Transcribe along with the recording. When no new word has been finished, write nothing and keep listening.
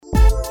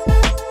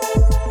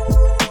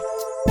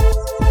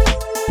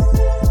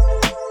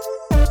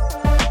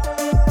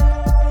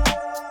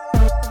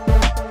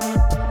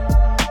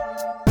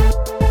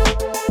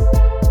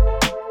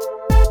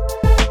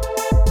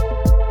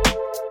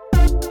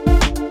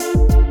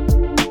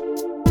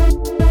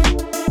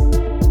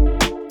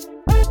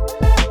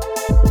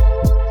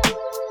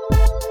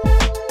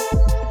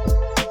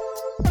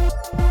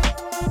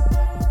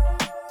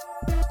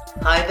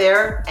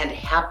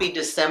happy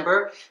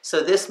December.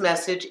 So this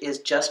message is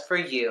just for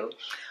you.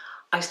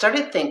 I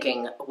started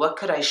thinking, what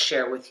could I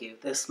share with you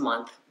this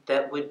month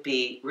that would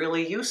be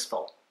really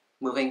useful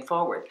moving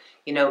forward?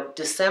 You know,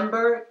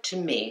 December to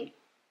me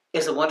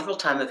is a wonderful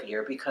time of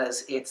year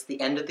because it's the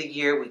end of the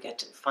year. We get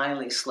to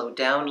finally slow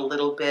down a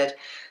little bit,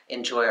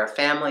 enjoy our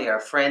family, our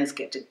friends,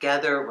 get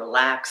together,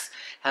 relax,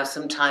 have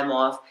some time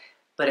off.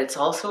 But it's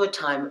also a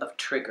time of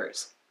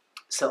triggers.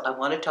 So I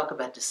want to talk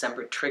about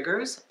December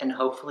triggers, and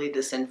hopefully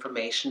this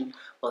information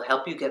will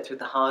help you get through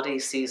the holiday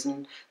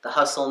season, the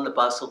hustle and the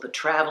bustle, the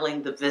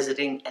traveling, the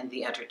visiting, and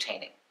the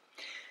entertaining.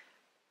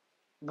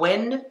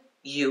 When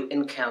you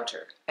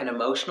encounter an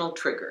emotional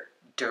trigger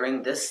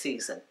during this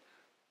season,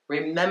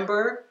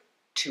 remember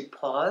to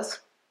pause.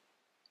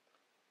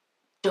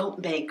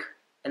 Don't make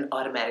an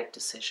automatic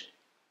decision.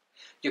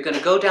 You're going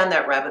to go down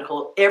that rabbit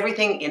hole.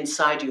 Everything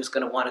inside you is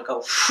going to want to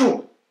go,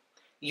 phew.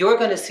 You're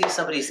going to see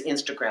somebody's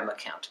Instagram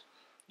account,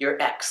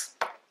 your ex.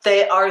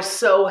 They are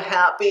so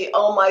happy.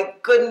 Oh my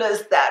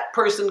goodness, that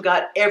person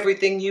got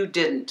everything you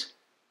didn't.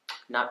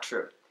 Not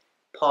true.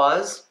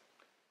 Pause,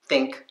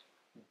 think,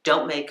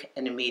 don't make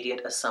an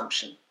immediate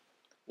assumption.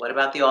 What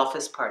about the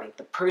office party?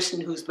 The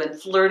person who's been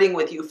flirting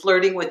with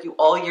you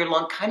all year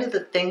long, kind of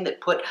the thing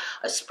that put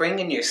a spring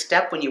in your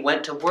step when you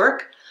went to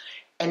work,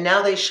 and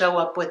now they show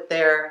up with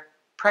their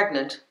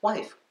pregnant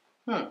wife.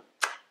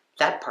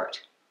 That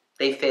part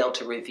they failed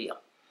to reveal.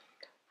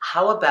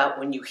 How about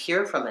when you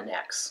hear from an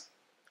ex?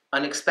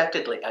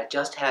 Unexpectedly, I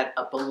just had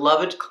a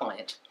beloved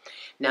client.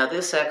 Now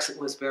this ex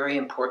was very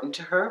important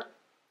to her.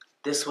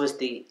 This was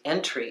the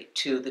entry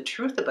to the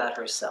truth about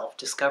herself,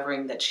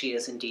 discovering that she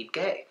is indeed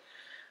gay.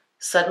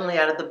 Suddenly,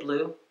 out of the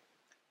blue,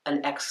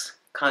 an ex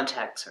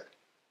contacts her.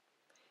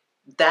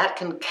 That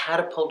can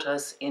catapult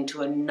us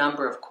into a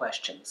number of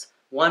questions.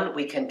 One,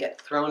 we can get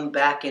thrown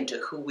back into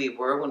who we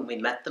were when we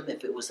met them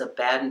if it was a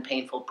bad and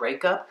painful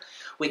breakup.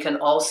 We can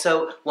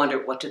also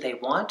wonder, what do they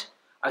want?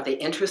 Are they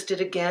interested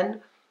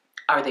again?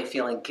 Are they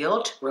feeling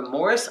guilt,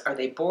 remorse? Are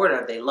they bored?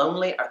 Are they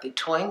lonely? Are they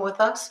toying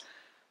with us?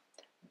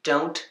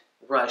 Don't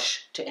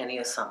rush to any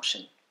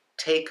assumption.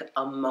 Take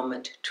a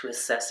moment to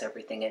assess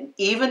everything. And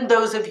even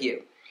those of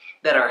you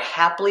that are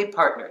happily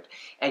partnered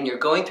and you're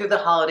going through the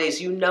holidays,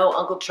 you know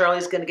Uncle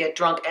Charlie's going to get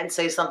drunk and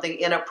say something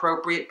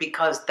inappropriate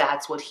because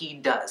that's what he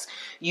does.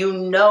 You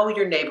know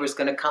your neighbor's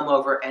going to come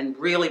over and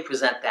really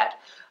present that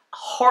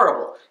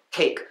horrible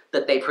cake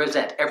that they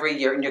present every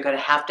year, and you're going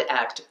to have to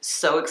act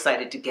so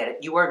excited to get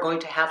it. You are going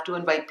to have to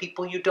invite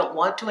people you don't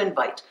want to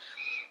invite,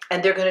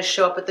 and they're going to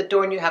show up at the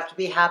door, and you have to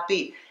be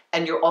happy.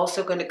 And you're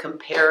also going to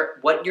compare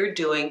what you're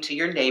doing to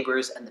your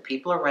neighbors and the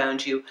people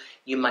around you.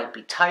 You might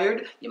be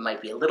tired, you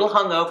might be a little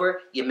hungover,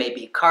 you may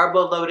be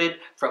carbo loaded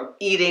from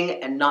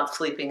eating and not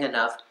sleeping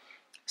enough,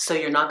 so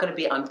you're not going to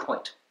be on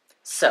point.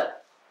 So,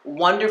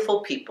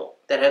 wonderful people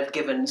that have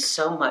given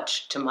so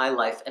much to my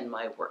life and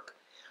my work.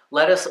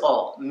 Let us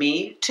all,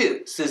 me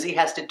too, Susie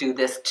has to do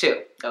this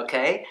too,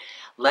 okay?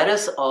 Let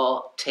us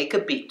all take a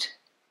beat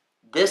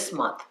this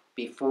month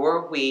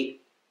before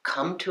we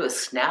come to a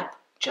snap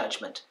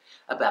judgment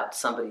about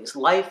somebody's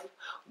life,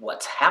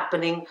 what's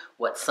happening,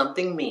 what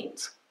something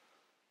means.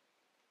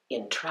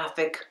 In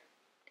traffic,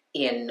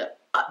 in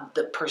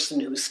the person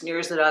who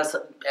sneers at us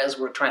as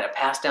we're trying to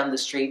pass down the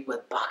street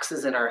with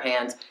boxes in our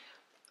hands.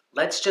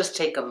 Let's just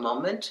take a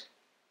moment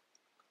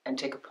and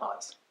take a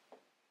pause,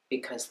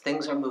 because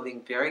things are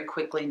moving very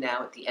quickly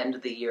now at the end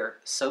of the year,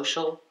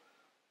 social,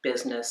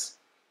 business,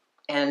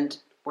 and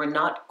we're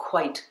not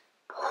quite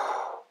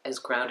as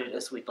grounded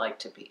as we'd like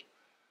to be.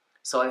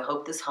 So I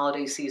hope this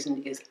holiday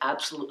season is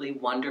absolutely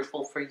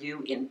wonderful for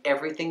you in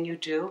everything you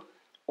do,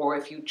 or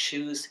if you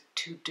choose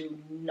to do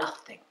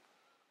nothing.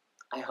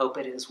 I hope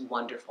it is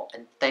wonderful.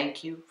 And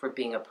thank you for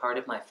being a part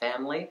of my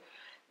family.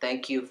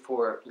 Thank you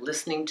for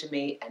listening to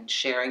me and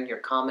sharing your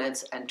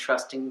comments and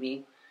trusting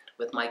me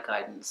with my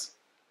guidance.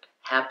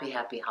 Happy,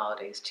 happy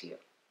holidays to you.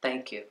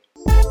 Thank you.